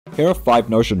Here are 5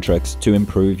 Notion tricks to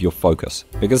improve your focus.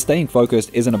 Because staying focused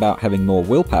isn't about having more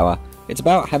willpower, it's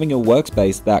about having a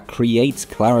workspace that creates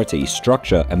clarity,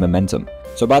 structure, and momentum.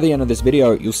 So by the end of this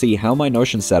video, you'll see how my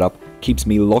Notion setup keeps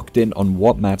me locked in on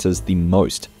what matters the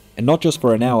most. And not just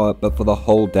for an hour, but for the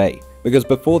whole day. Because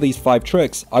before these 5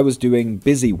 tricks, I was doing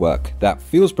busy work that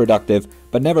feels productive,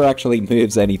 but never actually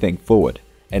moves anything forward.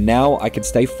 And now I can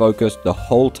stay focused the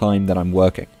whole time that I'm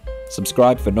working.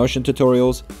 Subscribe for Notion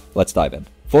tutorials. Let's dive in.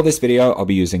 For this video, I'll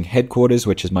be using Headquarters,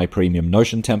 which is my premium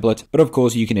Notion template, but of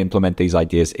course you can implement these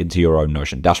ideas into your own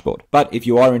Notion dashboard. But if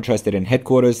you are interested in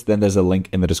Headquarters, then there's a link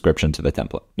in the description to the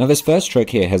template. Now this first trick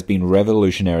here has been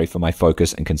revolutionary for my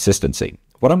focus and consistency.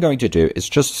 What I'm going to do is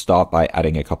just start by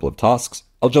adding a couple of tasks.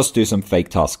 I'll just do some fake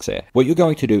tasks here. What you're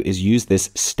going to do is use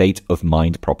this state of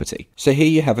mind property. So here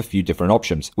you have a few different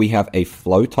options. We have a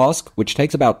flow task, which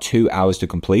takes about 2 hours to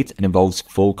complete and involves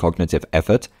full cognitive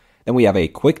effort. Then we have a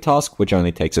quick task, which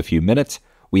only takes a few minutes.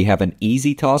 We have an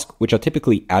easy task, which are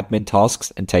typically admin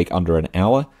tasks and take under an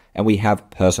hour. And we have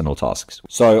personal tasks.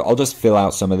 So I'll just fill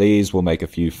out some of these. We'll make a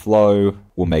few flow.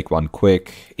 We'll make one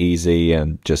quick, easy,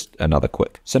 and just another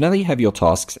quick. So now that you have your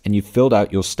tasks and you've filled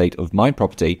out your state of mind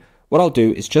property, what I'll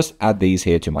do is just add these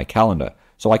here to my calendar.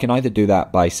 So I can either do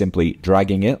that by simply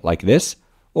dragging it like this,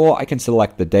 or I can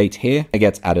select the date here. It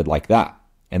gets added like that.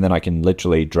 And then I can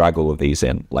literally drag all of these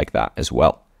in like that as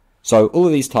well. So all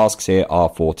of these tasks here are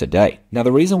for today. Now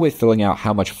the reason we're filling out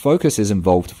how much focus is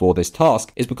involved for this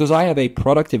task is because I have a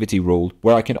productivity rule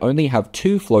where I can only have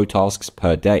 2 flow tasks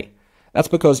per day. That's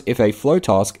because if a flow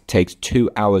task takes 2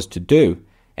 hours to do,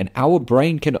 and our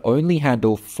brain can only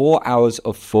handle 4 hours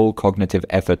of full cognitive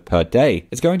effort per day,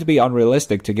 it's going to be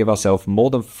unrealistic to give ourselves more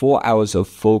than 4 hours of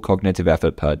full cognitive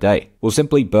effort per day. We'll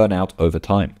simply burn out over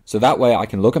time. So that way I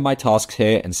can look at my tasks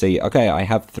here and see, okay, I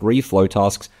have 3 flow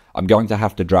tasks. I'm going to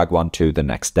have to drag one to the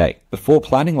next day. Before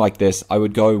planning like this, I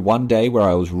would go one day where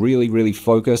I was really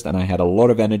focused and I had a lot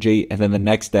of energy, and then the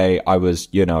next day I was,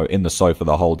 in the sofa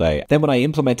the whole day. Then when I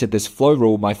implemented this flow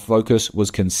rule, my focus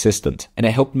was consistent and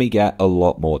it helped me get a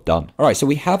lot more done. All right, so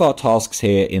we have our tasks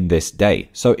here in this day.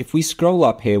 So if we scroll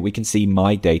up here, we can see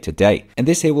my day to day. And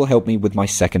this here will help me with my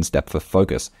second step for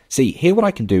focus. See, here what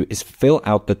I can do is fill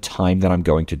out the time that I'm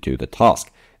going to do the task.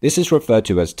 This is referred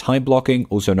to as time blocking,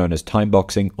 also known as time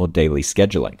boxing or daily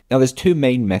scheduling. Now there's 2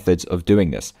 main methods of doing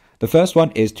this. The first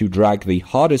one is to drag the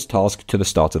hardest task to the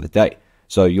start of the day.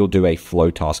 So you'll do a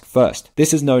flow task first.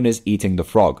 This is known as eating the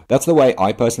frog. That's the way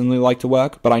I personally like to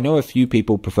work, but I know a few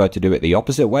people prefer to do it the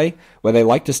opposite way, where they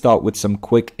like to start with some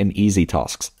quick and easy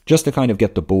tasks, just to kind of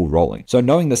get the ball rolling. So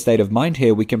knowing the state of mind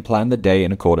here, we can plan the day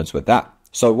in accordance with that.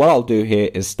 So what I'll do here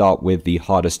is start with the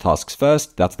hardest tasks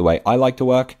first. That's the way I like to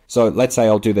work. So let's say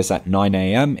I'll do this at 9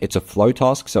 a.m. It's a flow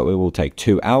task, so it will take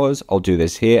 2 hours. I'll do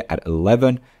this here at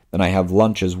 11. Then I have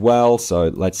lunch as well. So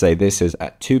let's say this is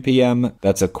at 2 p.m.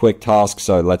 That's a quick task.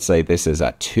 So let's say this is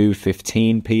at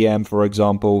 2:15 p.m. for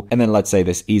example. And then let's say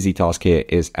this easy task here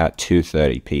is at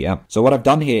 2:30 p.m. So what I've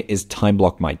done here is time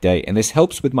block my day. And this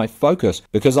helps with my focus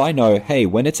because I know, hey,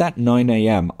 when it's at 9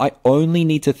 a.m., I only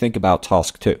need to think about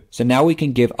task 2. So now we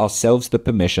can give ourselves the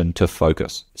permission to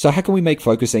focus. So how can we make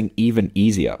focusing even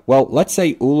easier? Well, let's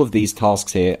say all of these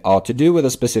tasks here are to do with a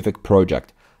specific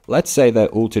project. Let's say they're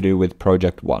all to do with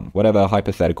project 1, whatever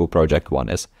hypothetical project 1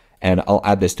 is. And I'll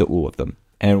add this to all of them.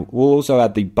 And we'll also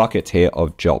add the bucket here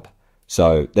of job.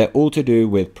 So they're all to do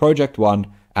with project 1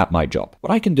 at my job.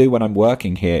 What I can do when I'm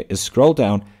working here is scroll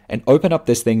down and open up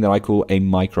this thing that I call a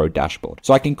micro dashboard.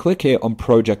 So I can click here on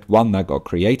project 1 that got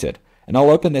created. And I'll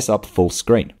open this up full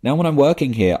screen. Now when I'm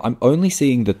working here, I'm only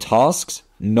seeing the tasks,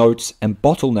 notes, and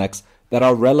bottlenecks that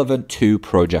are relevant to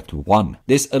project 1.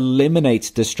 This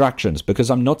eliminates distractions because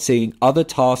I'm not seeing other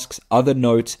tasks, other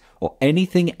notes, or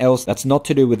anything else that's not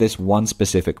to do with this one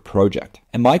specific project.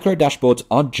 And micro dashboards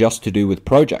aren't just to do with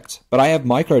projects, but I have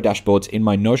micro dashboards in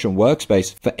my Notion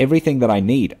workspace for everything that I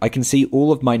need. I can see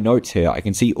all of my notes here. I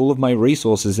can see all of my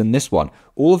resources in this one,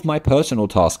 all of my personal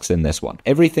tasks in this one,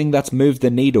 everything that's moved the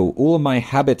needle, all of my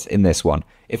habits in this one.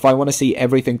 If I want to see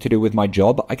everything to do with my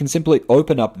job, I can simply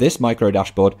open up this micro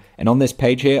dashboard, and on this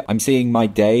page here, I'm seeing my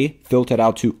day filtered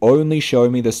out to only show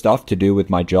me the stuff to do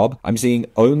with my job. I'm seeing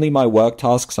only my work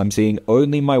tasks, I'm seeing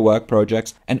only my work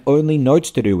projects, and only notes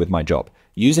to do with my job.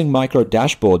 Using micro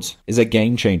dashboards is a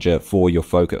game changer for your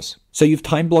focus. So you've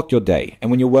time blocked your day, and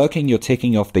when you're working, you're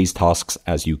ticking off these tasks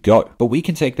as you go. But we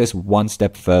can take this one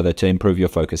step further to improve your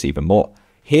focus even more.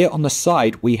 Here on the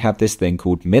side, we have this thing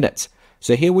called minutes.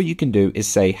 So here what you can do is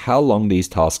say how long these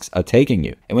tasks are taking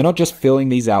you. And we're not just filling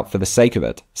these out for the sake of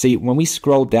it. See, when we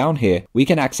scroll down here, we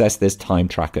can access this time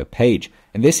tracker page.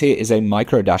 And this here is a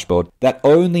micro dashboard that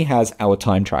only has our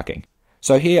time tracking.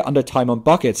 So here under time on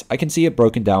buckets, I can see it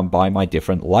broken down by my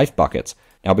different life buckets.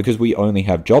 Now, because we only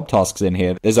have job tasks in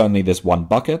here, there's only this one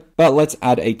bucket, but let's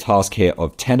add a task here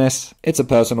of tennis. It's a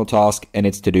personal task and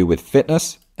it's to do with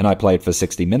fitness, and I played for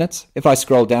 60 minutes. If I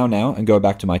scroll down now and go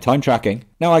back to my time tracking,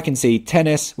 now I can see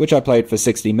tennis, which I played for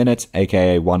 60 minutes,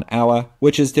 aka 1 hour,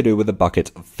 which is to do with the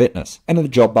bucket of fitness. And in the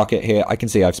job bucket here, I can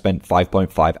see I've spent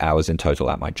 5.5 hours in total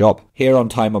at my job. Here on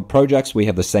time on projects, we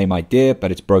have the same idea,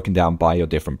 but it's broken down by your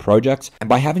different projects. And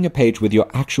by having a page with your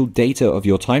actual data of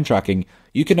your time tracking,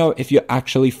 you can know if you're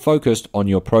actually focused on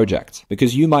your project.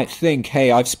 Because you might think,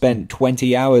 hey, I've spent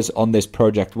 20 hours on this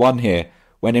project 1 here,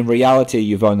 when in reality,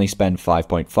 you've only spent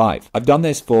 5.5. I've done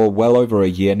this for well over a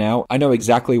year now. I know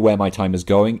exactly where my time is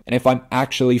going and if I'm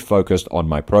actually focused on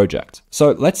my project.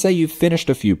 So let's say you've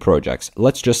finished a few projects.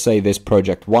 Let's just say this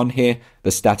project 1 here, the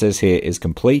status here is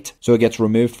complete. So it gets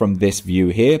removed from this view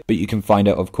here, but you can find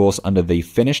it, of course, under the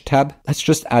Finish tab. Let's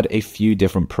just add a few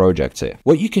different projects here.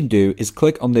 What you can do is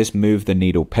click on this Move the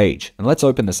Needle page, and let's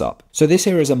open this up. So this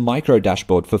here is a micro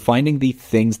dashboard for finding the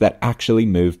things that actually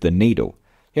move the needle.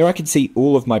 Here I can see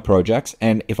all of my projects,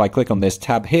 and if I click on this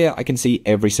tab here, I can see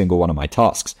every single one of my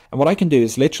tasks. And what I can do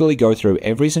is literally go through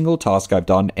every single task I've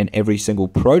done and every single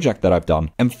project that I've done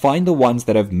and find the ones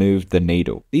that have moved the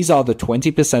needle. These are the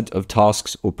 20% of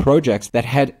tasks or projects that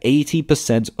had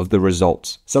 80% of the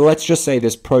results. So let's just say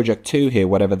this project 2 here,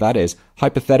 whatever that is,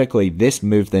 hypothetically this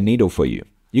moved the needle for you.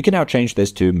 You can now change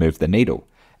this to move the needle.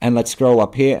 And let's scroll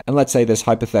up here, and let's say this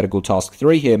hypothetical task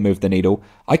 3 here, move the needle.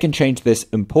 I can change this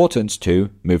importance to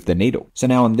move the needle. So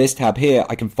now on this tab here,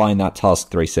 I can find that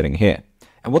task 3 sitting here.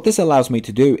 And what this allows me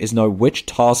to do is know which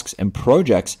tasks and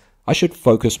projects I should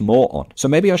focus more on. So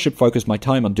maybe I should focus my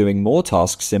time on doing more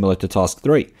tasks similar to task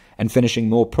 3 and finishing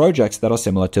more projects that are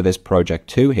similar to this project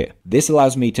 2 here. This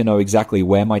allows me to know exactly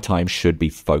where my time should be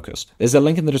focused. There's a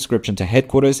link in the description to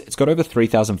Headquarters. It's got over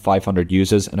 3,500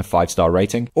 users and a 5-star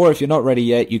rating. Or if you're not ready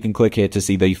yet, you can click here to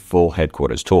see the full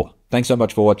Headquarters tour. Thanks so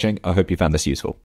much for watching. I hope you found this useful.